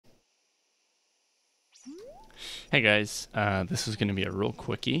Hey guys, this is going to be a real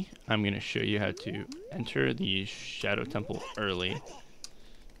quickie. I'm going to show you how to enter the Shadow Temple early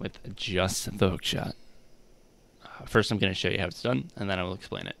with just the hookshot. First I'm going to show you how it's done, and then I will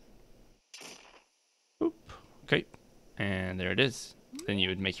explain it. Oop. Okay, and there it is. Then you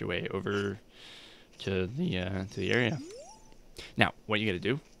would make your way over to the area. Now, what you got to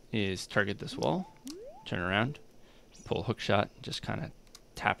do is target this wall, turn around, pull a hookshot, just kind of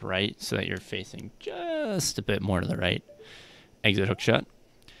tap right so that you're facing just a bit more to the right. Exit hookshot,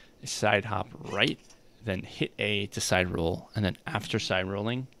 side hop right, then hit A to side roll, and then after side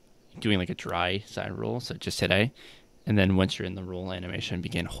rolling, doing like a dry side roll, so just hit A, and then once you're in the roll animation,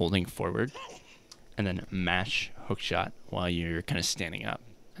 begin holding forward, and then mash hookshot while you're kind of standing up,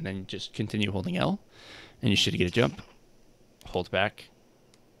 and then just continue holding L, and you should get a jump. Hold back.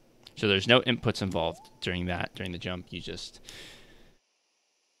 So there's no inputs involved during the jump. You just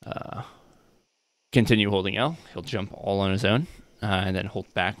continue holding L. He'll jump all on his own, and then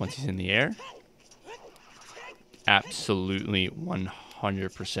hold back once he's in the air. Absolutely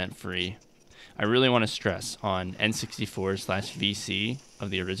 100% free. I really want to stress on N64/VC of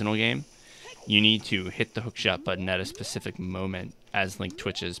the original game, you need to hit the hookshot button at a specific moment as Link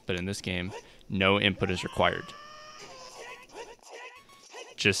twitches, but in this game, no input is required.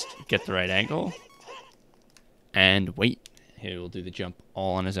 Just get the right angle and wait. He will do the jump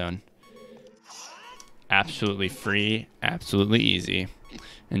all on his own. Absolutely free, absolutely easy.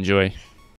 Enjoy.